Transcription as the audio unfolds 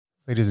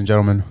Ladies and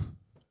gentlemen,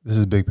 this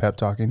is Big Pep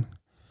talking.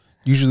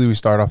 Usually we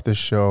start off this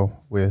show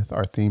with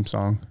our theme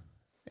song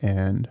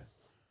and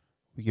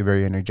we get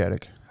very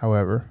energetic.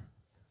 However,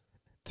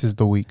 tis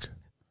the week.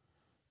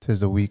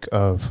 Tis the week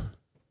of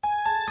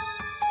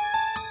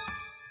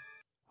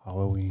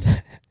Halloween.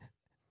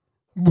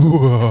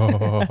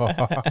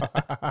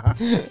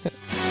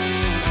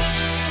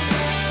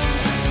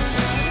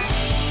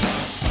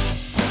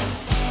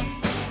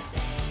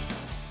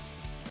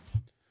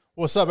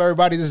 What's up,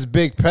 everybody? This is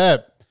Big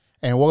Pep,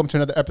 and welcome to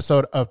another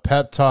episode of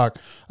Pep Talk.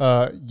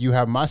 You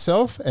have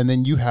myself, and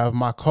then you have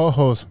my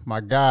co-host,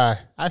 my guy.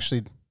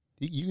 Actually,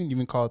 you can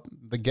even call it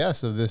the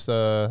guest of this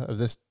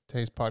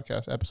today's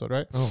podcast episode,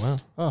 right?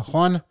 Oh, wow.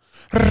 Juan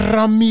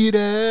Ramirez.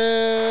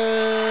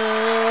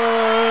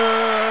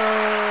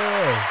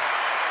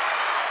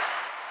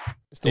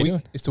 It's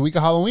the week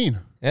of Halloween.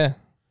 Yeah.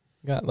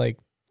 Got like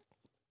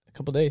a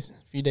couple days,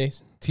 a few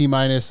days.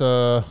 T-minus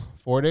 4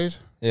 days.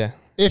 Yeah.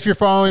 If you're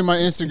following my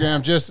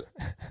Instagram,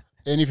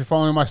 and if you're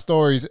following my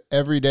stories,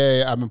 every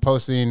day I've been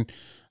posting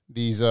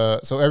these.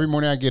 So every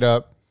morning I get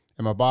up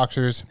in my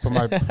boxers,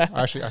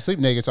 I sleep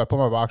naked, so I put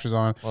my boxers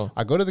on. Whoa.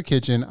 I go to the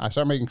kitchen, I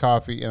start making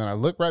coffee, and then I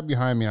look right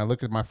behind me. I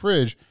look at my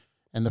fridge,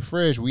 and the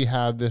fridge, we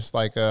have this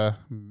like a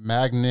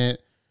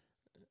magnet.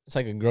 It's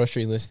like a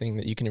grocery listing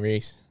that you can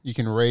erase. You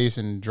can erase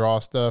and draw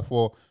stuff.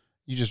 Well,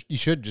 you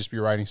should just be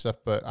writing stuff,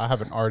 but I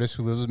have an artist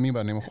who lives with me by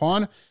the name of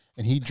Juan,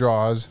 and he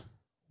draws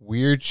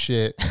weird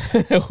shit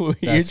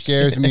that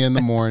scares me in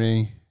the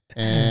morning.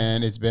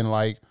 And it's been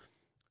like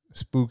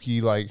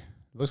spooky, like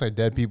looks like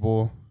dead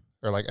people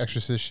or like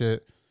exorcist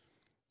shit.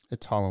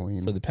 It's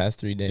Halloween. For the past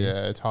 3 days.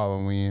 Yeah, it's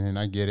Halloween, and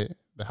I get it.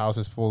 The house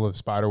is full of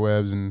spider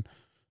webs and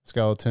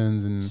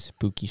skeletons and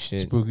spooky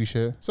shit.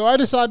 So I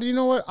decided, you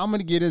know what? I'm going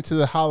to get into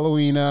the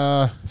Halloween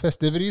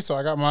festivities. So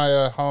I got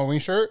my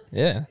Halloween shirt.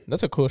 Yeah,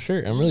 that's a cool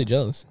shirt. I'm really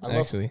jealous,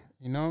 actually.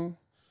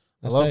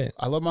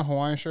 I love my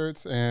Hawaiian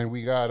shirts, and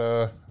we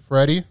got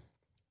Freddie.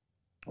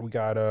 We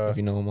got if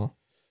you know them all.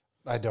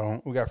 I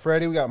don't. We got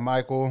Freddie. We got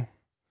Michael.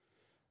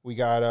 We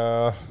got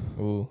it's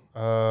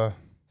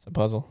a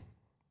puzzle.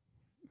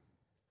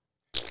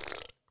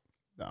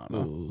 No.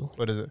 Ooh.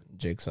 What is it?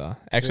 Jigsaw.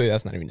 Actually,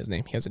 that's not even his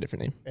name. He has a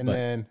different name. And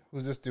then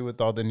who's this dude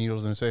with all the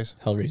needles in his face?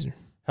 Hellraiser.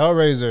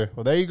 Hellraiser.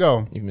 Well, there you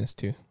go. You missed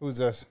two. Who's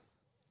this?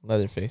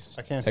 Leatherface.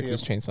 I can't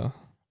Texas see him. Chainsaw.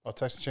 Oh,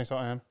 Texas Chainsaw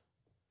and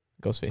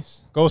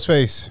Ghostface.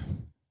 Ghostface.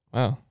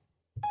 Wow.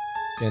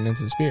 Getting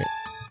into the spirit.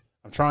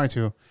 I'm trying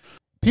to.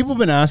 People have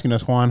been asking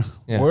us, Juan,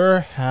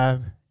 where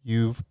have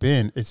you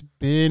been?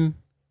 Where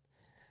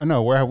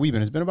have we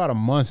been? It's been about a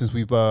month since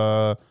we've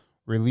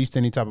released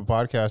any type of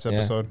podcast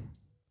episode.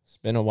 It's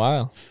been a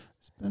while.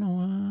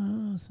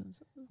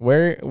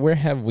 Where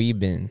have we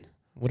been?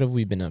 What have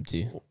we been up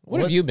to?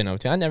 What have you been up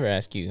to? I never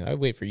ask you. I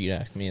wait for you to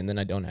ask me, and then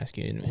I don't ask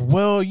you anyway.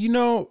 Well,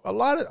 a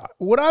lot of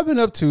what I've been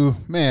up to,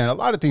 man, a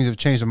lot of things have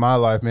changed in my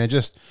life, man.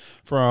 Just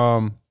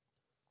from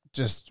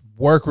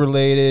work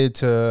related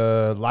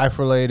to life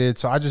related.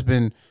 So I just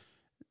been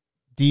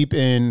deep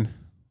in.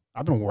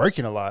 I've been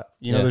working a lot.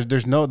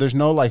 There's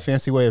no like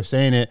fancy way of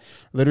saying it.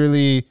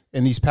 Literally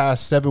in these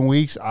past 7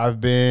 weeks,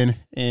 I've been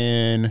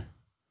in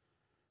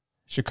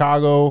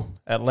Chicago,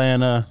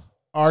 Atlanta,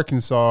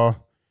 Arkansas,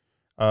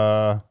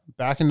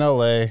 back in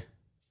LA,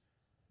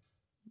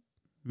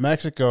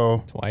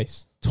 Mexico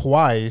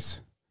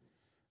twice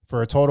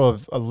for a total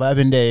of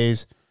 11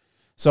 days.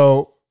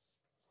 So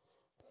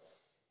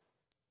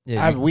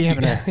yeah,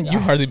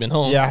 you've hardly been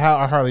home. Yeah,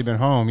 I hardly been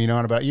home. You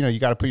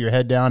got to put your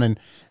head down and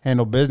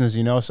handle business.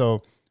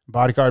 So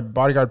bodyguard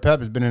Pep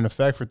has been in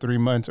effect for 3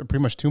 months or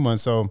pretty much 2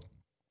 months. So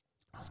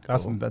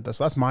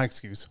that's my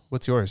excuse.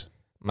 What's yours?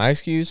 My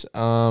excuse,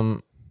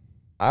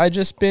 I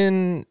just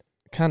been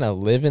kind of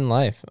living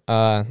life.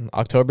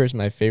 October is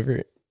my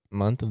favorite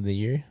month of the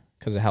year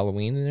because of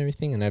Halloween and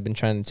everything, and I've been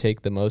trying to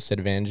take the most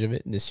advantage of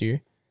it this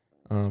year.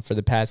 For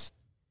the past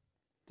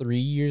 3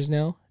 years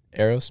now,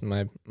 Eros,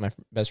 my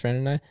best friend,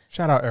 and I.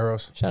 Shout out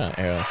Eros. That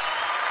kind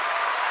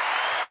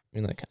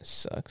of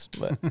sucks,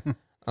 but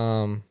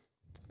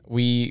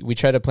we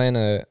try to plan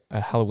a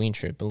Halloween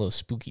trip, a little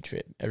spooky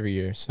trip every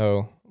year.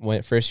 So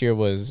first year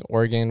was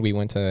Oregon. We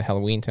went to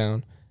Halloween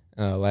Town.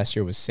 Last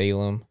year was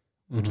Salem,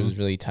 which was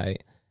really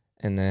tight.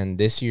 And then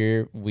this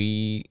year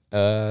we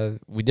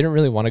didn't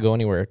really want to go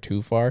anywhere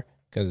too far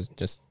because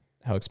just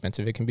how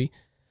expensive it can be.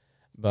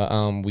 But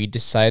we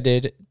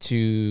decided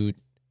to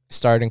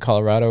start in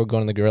Colorado, go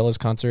to the Gorillaz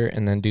concert,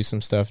 and then do some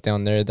stuff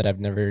down there that I've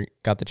never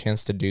got the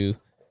chance to do,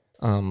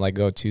 like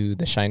go to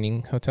the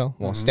Shining Hotel,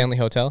 Stanley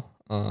Hotel.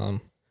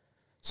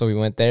 So we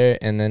went there,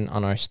 and then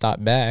on our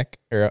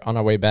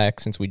way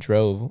back, since we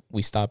drove,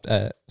 we stopped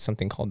at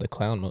something called the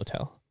Clown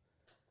Motel,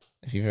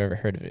 if you've ever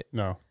heard of it.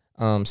 No.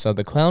 So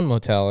the Clown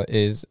Motel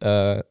is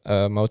a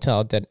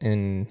motel that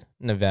in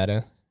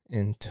Nevada,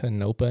 in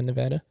Tonopah,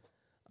 Nevada,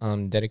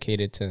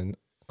 dedicated to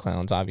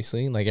clowns,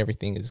 obviously. Like,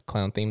 everything is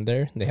clown themed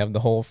there. They have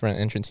the whole front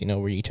entrance,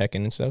 where you check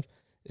in and stuff.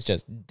 It's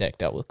just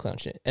decked out with clown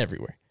shit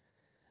everywhere.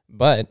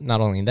 But not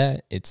only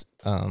that, it's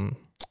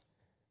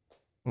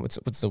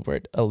what's the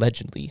word?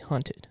 Allegedly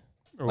haunted.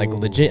 like Ooh,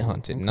 legit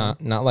haunted, okay.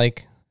 not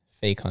like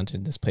fake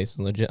haunted. This place is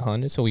legit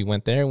haunted. So we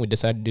went there and we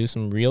decided to do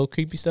some real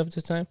creepy stuff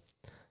this time.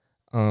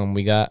 When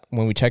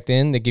we checked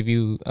in, they give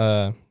you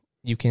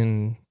you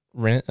can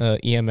rent a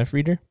EMF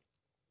reader,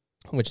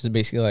 which is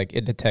basically like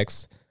it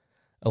detects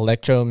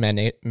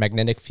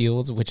electromagnetic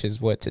fields, which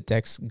is what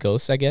detects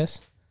ghosts, I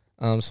guess.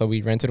 So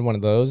we rented one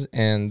of those,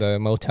 and the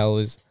motel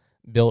is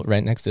built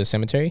right next to a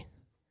cemetery,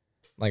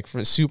 like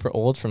for super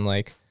old. From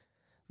like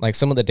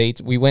some of the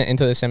dates, we went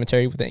into the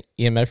cemetery with an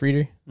EMF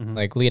reader,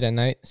 like late at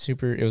night.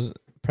 It was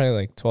probably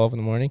like 12 in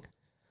the morning.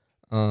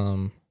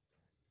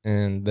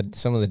 And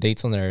some of the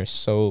dates on there are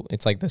it's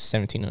like the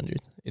 1700s.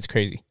 It's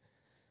crazy.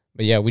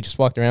 But yeah, we just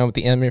walked around with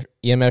the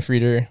EMF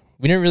reader.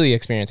 We didn't really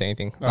experience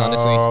anything,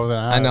 honestly.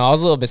 I know, I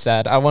was a little bit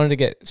sad. I wanted to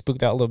get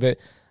spooked out a little bit.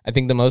 I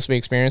think the most we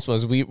experienced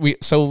was we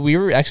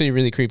were actually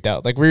really creeped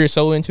out. Like, we were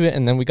so into it,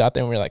 and then we got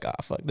there and we were like, oh,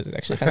 fuck, this is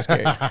actually kind of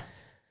scary.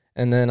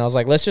 And then I was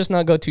like, let's just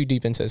not go too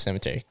deep into the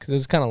cemetery because it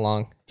was kind of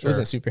long. Sure. It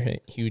wasn't super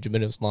huge,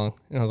 but it was long.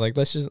 And I was like,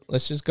 let's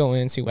just go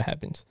in and see what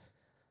happens.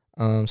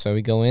 So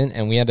we go in,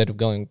 and we ended up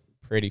going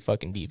pretty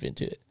fucking deep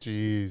into it.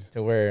 Jeez.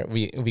 To where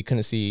we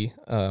couldn't see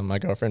my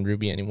girlfriend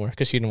Ruby anymore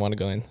because she didn't want to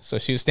go in. So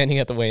she was standing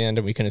at the way end,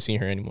 and we couldn't see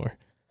her anymore.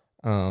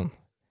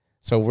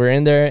 So we're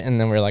in there, and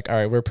then we're like, all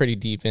right, we're pretty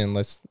deep in.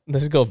 Let's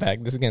go back.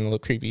 This is getting a little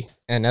creepy.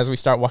 And as we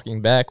start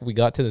walking back, we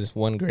got to this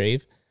one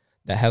grave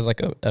that has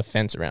like a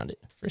fence around it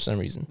for some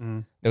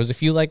reason. There was a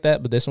few like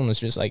that, but this one was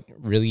just like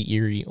really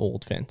eerie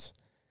old fence.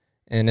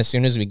 And as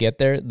soon as we get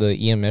there, the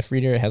EMF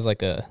reader has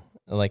like a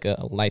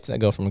lights that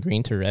go from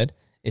green to red.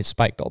 It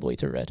spiked all the way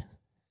to red.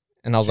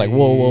 And I was like,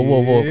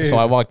 whoa. So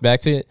I walked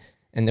back to it,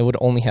 and it would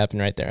only happen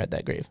right there at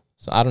that grave.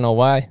 So I don't know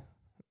why.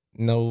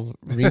 No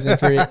reason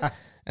for it.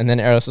 And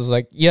then Eros was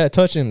like, yeah,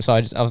 touch him. So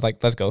I was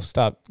like, let's go.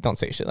 Stop. Don't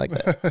say shit like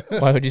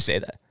that. Why would you say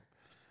that?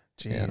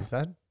 Jeez,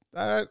 yeah.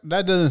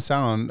 That doesn't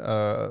sound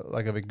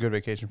like a good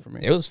vacation for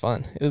me. It was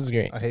fun. It was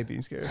great. I hate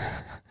being scared.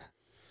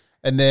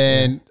 And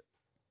then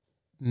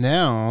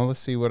now let's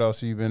see what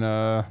else you've been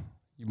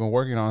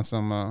working on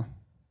some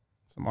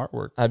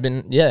artwork. I've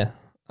been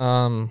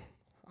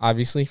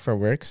obviously for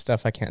work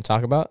stuff I can't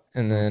talk about,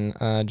 and then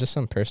just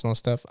some personal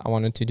stuff. I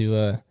wanted to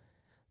do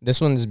this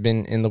one's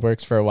been in the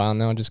works for a while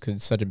now, just because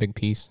it's such a big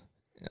piece.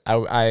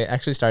 I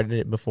actually started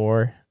it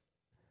before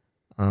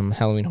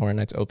Halloween Horror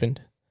Nights opened,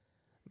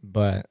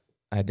 but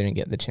I didn't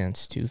get the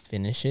chance to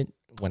finish it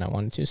when I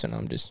wanted to, so now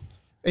I'm just.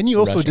 And you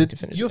also did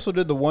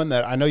the one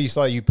that I know you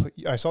saw.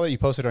 I saw that you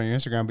posted on your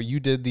Instagram, but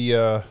you did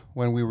the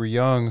when we were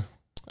young.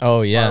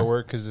 Oh yeah,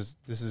 artwork, because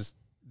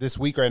this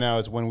week right now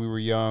is When We Were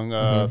Young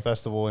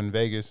festival in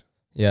Vegas.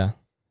 Yeah,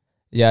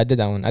 I did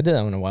that one. I did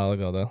that one a while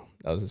ago though.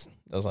 That was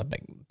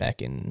like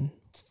back in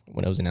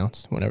when it was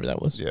announced, whenever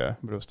that was. Yeah,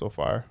 but it was still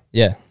fire.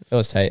 Yeah, it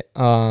was tight.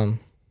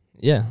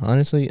 Yeah,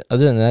 honestly,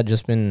 other than that,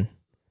 just been,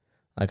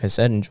 like I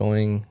said,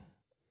 enjoying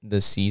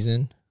this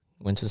season.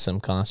 Went to some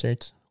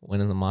concerts.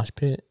 Went in the mosh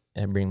pit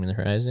at Bring Me the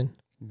Horizon.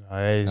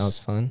 Nice. That was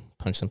fun.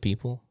 Punched some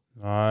people.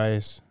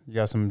 Nice. You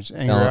got some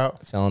anger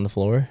out? Fell on the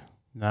floor.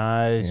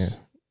 Nice.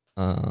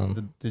 Yeah.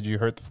 Did you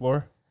hurt the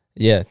floor?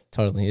 Yeah,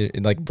 totally.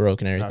 It like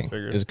broke and everything.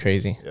 It was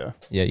crazy. Yeah.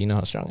 Yeah, you know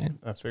how strong I am.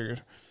 I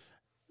figured.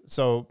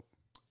 So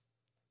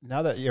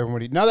now that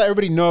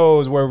everybody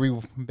knows where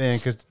we've been,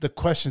 because the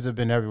questions have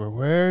been everywhere.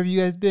 Where have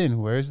you guys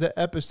been? Where's the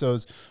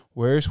episodes?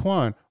 Where's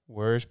Juan?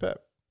 Where's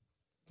Pep?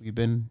 We've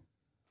been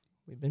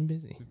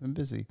busy. We've been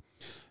busy.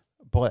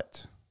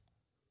 But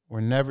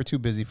we're never too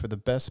busy for the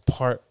best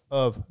part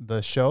of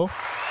the show.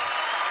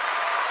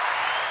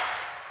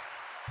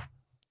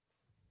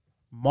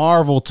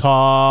 Marvel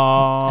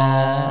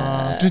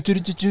talk. Speaking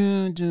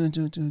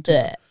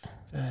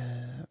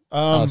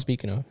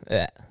of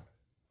that,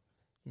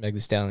 Meg Thee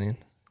Stallion.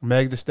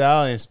 Meg Thee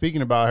Stallion.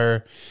 Speaking about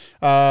her,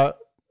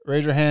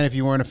 raise your hand if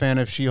you weren't a fan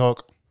of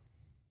She-Hulk.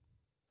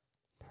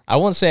 I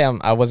won't say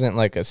I wasn't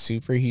like a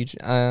super huge.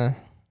 I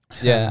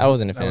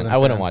wasn't a fan. I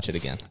wouldn't watch it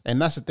again.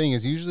 And that's the thing,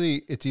 is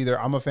usually it's either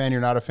I'm a fan,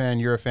 you're not a fan,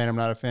 you're a fan, I'm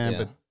not a fan. Yeah.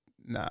 But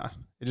nah,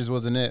 it just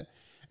wasn't it.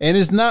 And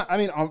it's not, I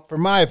mean, for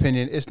my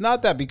opinion, it's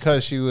not that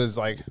because she was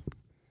like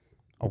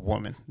a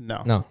woman.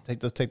 No.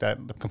 Let's take that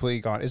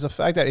completely gone. It's the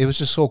fact that it was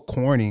just so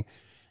corny.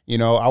 You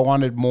know, I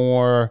wanted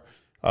more,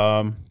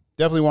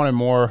 definitely wanted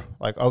more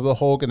like of the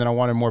Hulk, and then I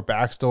wanted more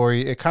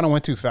backstory. It kind of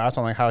went too fast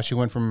on like how she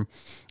went from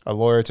a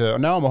lawyer to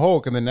now I'm a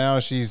Hulk, and then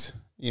now she's,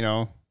 you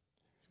know.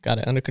 Got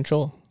it under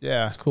control.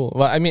 Yeah. It's cool.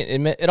 Well, I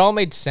mean, it all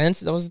made sense.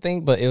 That was the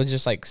thing, but it was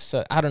just like,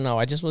 I don't know.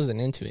 I just wasn't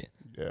into it.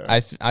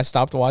 Yeah. I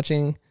stopped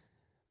watching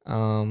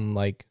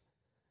like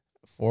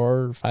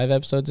 4 or 5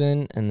 episodes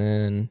in, and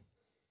then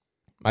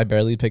I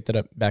barely picked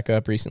it back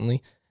up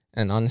recently.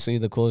 And honestly,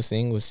 the coolest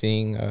thing was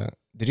seeing,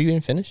 did you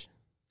even finish?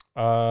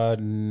 No,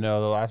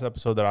 the last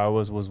episode that I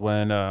was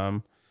when,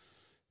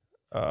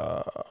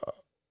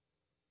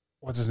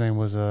 what's his name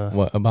was,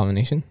 what,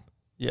 Abomination?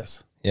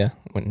 Yes. Yeah,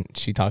 when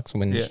she talks,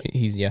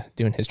 he's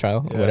doing his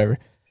trial or whatever.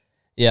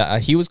 Yeah,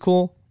 he was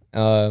cool.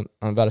 I'm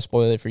about to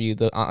spoil it for you.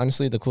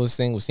 Honestly, the coolest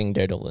thing was seeing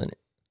Daredevil in it.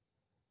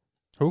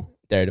 Who?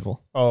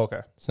 Daredevil. Oh, okay.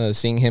 So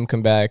seeing him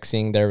come back,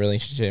 seeing their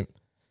relationship,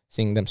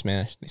 seeing them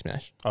smash. They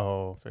smashed.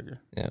 Oh, figure.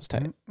 Yeah, it was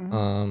tight.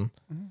 Mm-hmm.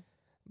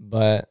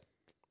 But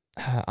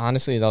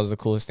honestly, that was the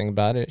coolest thing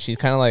about it. She's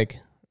kind of like,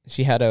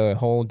 she had a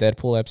whole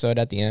Deadpool episode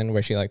at the end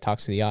where she like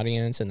talks to the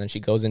audience, and then she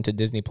goes into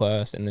Disney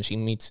Plus, and then she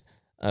meets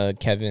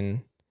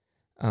Kevin.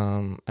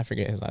 I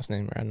forget his last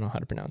name, or I don't know how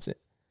to pronounce it.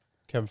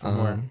 Kevin from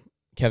where?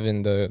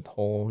 Kevin, the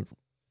whole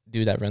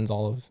dude that runs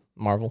all of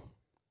Marvel.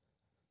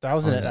 That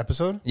was in an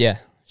episode? Yeah.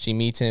 She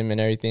meets him and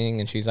everything,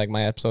 and she's like,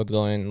 my episode's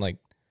going like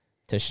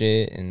to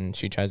shit, and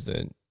she tries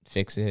to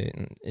fix it,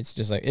 and it's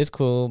just like, it's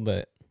cool,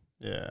 but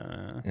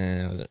yeah,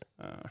 it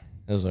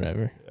was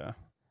whatever. Yeah.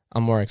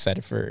 I'm more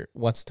excited for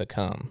what's to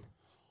come.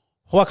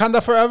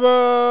 Wakanda forever.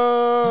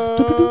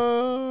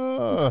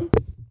 Oh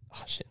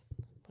shit.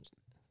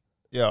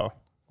 Yo,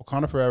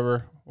 Wakanda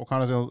forever.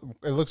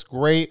 It looks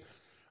great.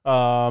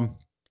 Shout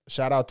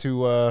out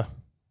to the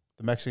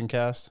Mexican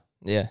cast.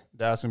 Yeah.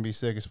 That's gonna be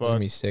sick as It's gonna fuck.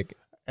 be sick.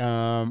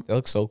 It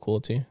looks so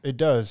cool too. It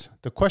does.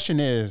 The question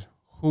is,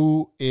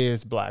 who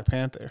is Black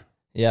Panther?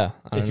 Yeah.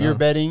 I don't If you're know.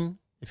 betting,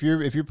 if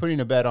you're putting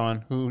a bet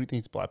on who do you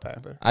think is Black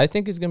Panther? I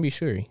think it's gonna be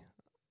Shuri.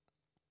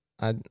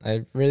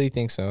 I really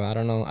think so. I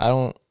don't know. I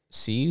don't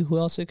see who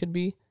else it could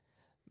be,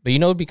 but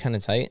it'd be kind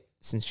of tight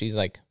since she's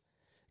like,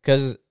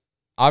 because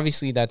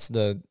obviously that's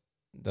the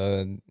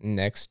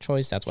next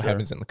choice. That's what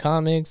happens in the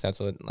comics.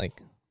 That's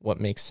what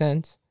makes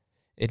sense.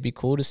 It'd be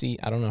cool to see.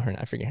 I don't know her.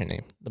 I forget her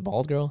name. The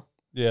bald girl.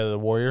 Yeah, the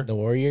warrior. The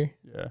warrior.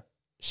 Yeah,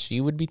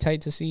 she would be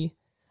tight to see,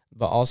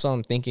 but also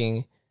I'm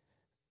thinking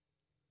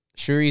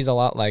Shuri's a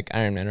lot like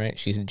Iron Man, right?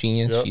 She's a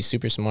genius. Yep. She's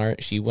super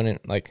smart. She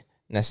wouldn't like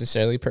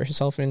necessarily put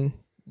herself in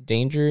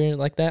danger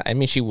like that. I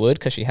mean, she would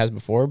because she has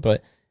before,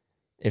 but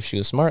if she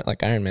was smart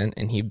like Iron Man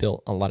and he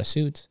built a lot of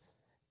suits,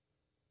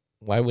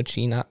 why would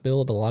she not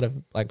build a lot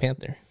of Black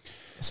Panther?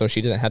 So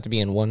she doesn't have to be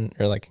in one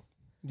or like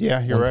you're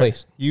one right.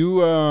 place.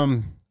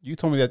 You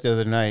told me that the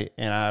other night,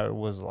 and I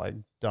was like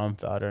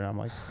dumbfounded. And I'm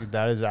like, dude,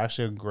 that is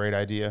actually a great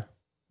idea.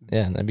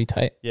 Yeah, that'd be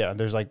tight. Yeah,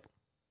 there's like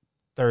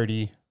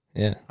 30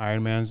 Yeah,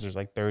 Iron Mans. There's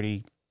like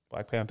 30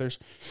 Black Panthers.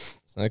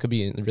 so that could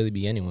really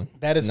be anyone.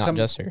 That is not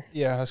just her.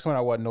 Yeah, that's coming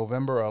out what,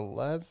 November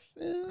 11th?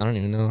 I don't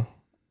even know.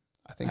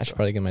 I think I so. should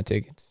probably get my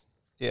tickets.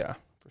 Yeah,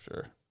 for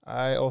sure.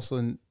 I also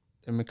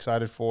am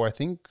excited for. I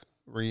think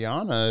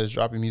Rihanna is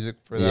dropping music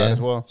for that as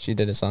well. She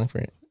did a song for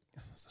it.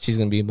 She's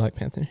gonna be Black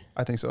Panther.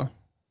 I think so.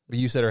 But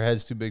you said her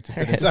head's too big to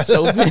Her fit head's inside.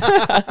 so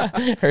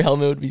big. Her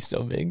helmet would be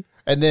so big.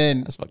 And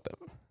then That's fucked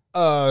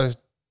up.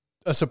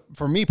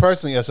 for me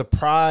personally, a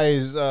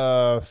surprise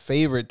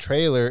favorite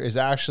trailer is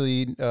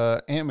actually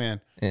Ant-Man.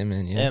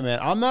 Ant-Man, yeah. Ant-Man.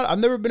 I've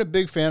never been a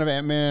big fan of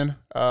Ant-Man.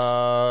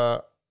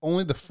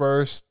 Only the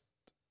first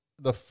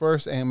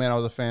Ant-Man I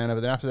was a fan of.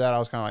 And then after that, I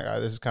was kind of like, all right,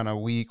 this is kind of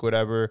weak,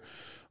 whatever.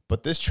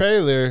 But this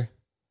trailer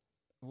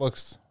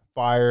looks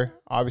fire.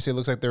 Obviously, it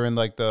looks like they're in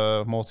like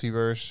the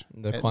multiverse,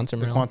 The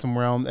quantum realm. quantum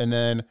realm, and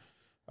then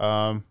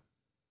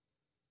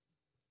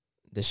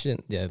This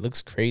shit, yeah, it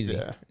looks crazy.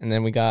 Yeah. And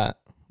then we got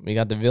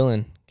the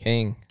villain,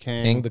 Kang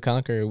the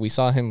Conqueror. We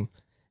saw him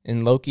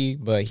in Loki,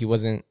 but he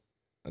wasn't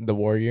the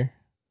warrior.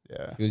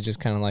 Yeah, He was just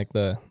kind of like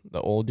the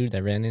old dude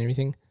that ran and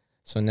everything.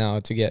 So now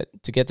to get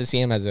to see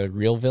him as a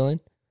real villain,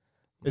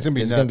 it's gonna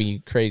be it's nuts. gonna be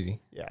crazy.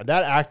 Yeah,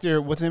 that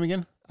actor, what's his name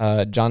again?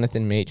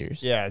 Jonathan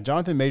Majors. Yeah,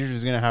 Jonathan Majors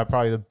is gonna have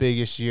probably the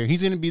biggest year.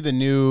 He's gonna be the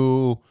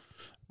new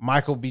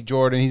Michael B.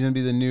 Jordan. He's gonna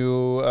be the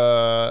new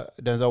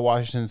Denzel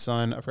Washington's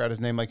son. I forgot his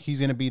name. Like he's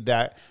gonna be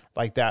that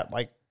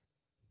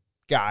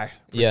guy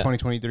for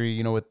 2023.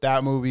 You know, with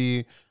that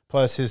movie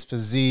plus his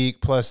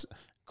physique plus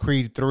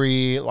Creed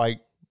 3,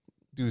 like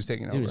dude's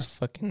taking over. Dude is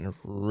fucking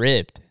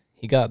ripped.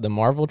 He got the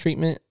Marvel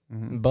treatment,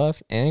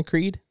 buff, and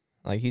Creed.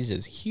 Like he's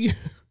just huge.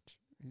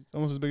 He's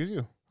almost as big as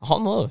you.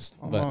 Almost.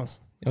 Almost.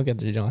 But you'll get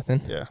there,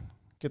 Jonathan. Yeah,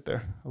 get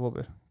there a little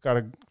bit. Got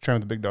to train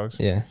with the big dogs.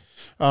 Yeah.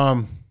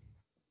 I'm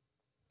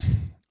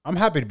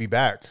happy to be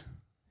back.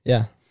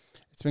 Yeah.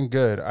 It's been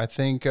good. I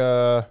think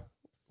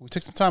we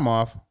took some time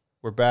off.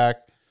 We're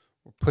back.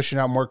 We're pushing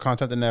out more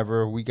content than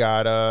ever. We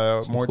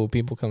got Some more cool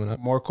people coming up.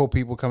 More cool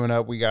people coming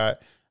up. We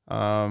got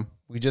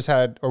we just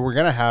had, or we're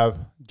gonna have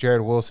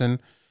Jared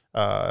Wilson.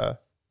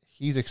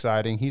 He's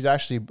exciting. He's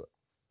actually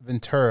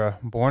Ventura,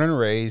 born and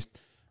raised,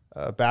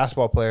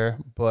 basketball player,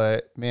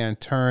 but man,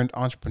 turned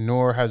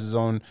entrepreneur. Has his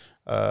own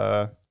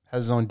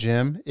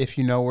gym. If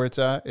you know where it's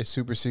at, it's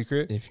super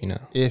secret. If you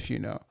know. If you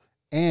know.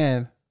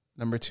 And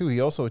number 2, he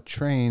also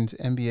trains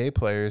NBA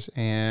players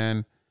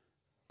and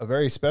a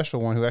very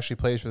special one who actually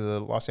plays for the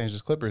Los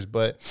Angeles Clippers.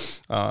 But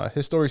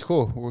his story's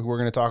cool. We're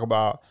going to talk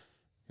about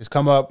his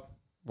come up,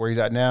 where he's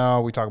at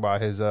now. We talk about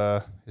his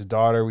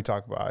daughter. We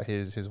talk about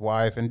his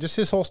wife and just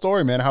his whole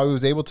story, man, how he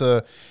was able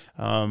to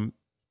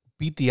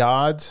beat the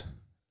odds.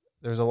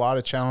 There's a lot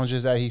of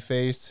challenges that he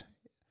faced,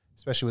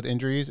 especially with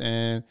injuries.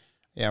 And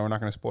yeah, we're not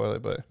going to spoil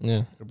it, but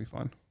Yeah. it'll be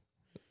fun.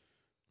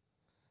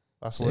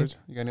 Last Sick. words?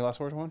 You got any last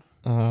words, Juan?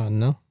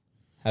 No.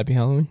 Happy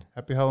Halloween.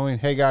 Happy Halloween.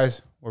 Hey,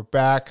 guys, we're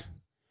back.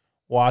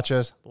 Watch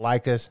us,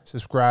 like us,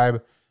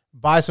 subscribe,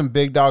 buy some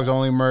Big Dogs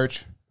Only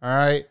merch. All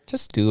right?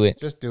 Just do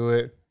it. Just do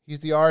it. He's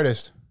the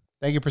artist.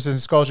 Thank you,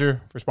 Persistence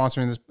Culture, for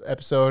sponsoring this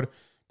episode.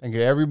 Thank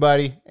you to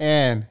everybody,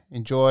 and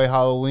enjoy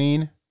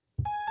Halloween.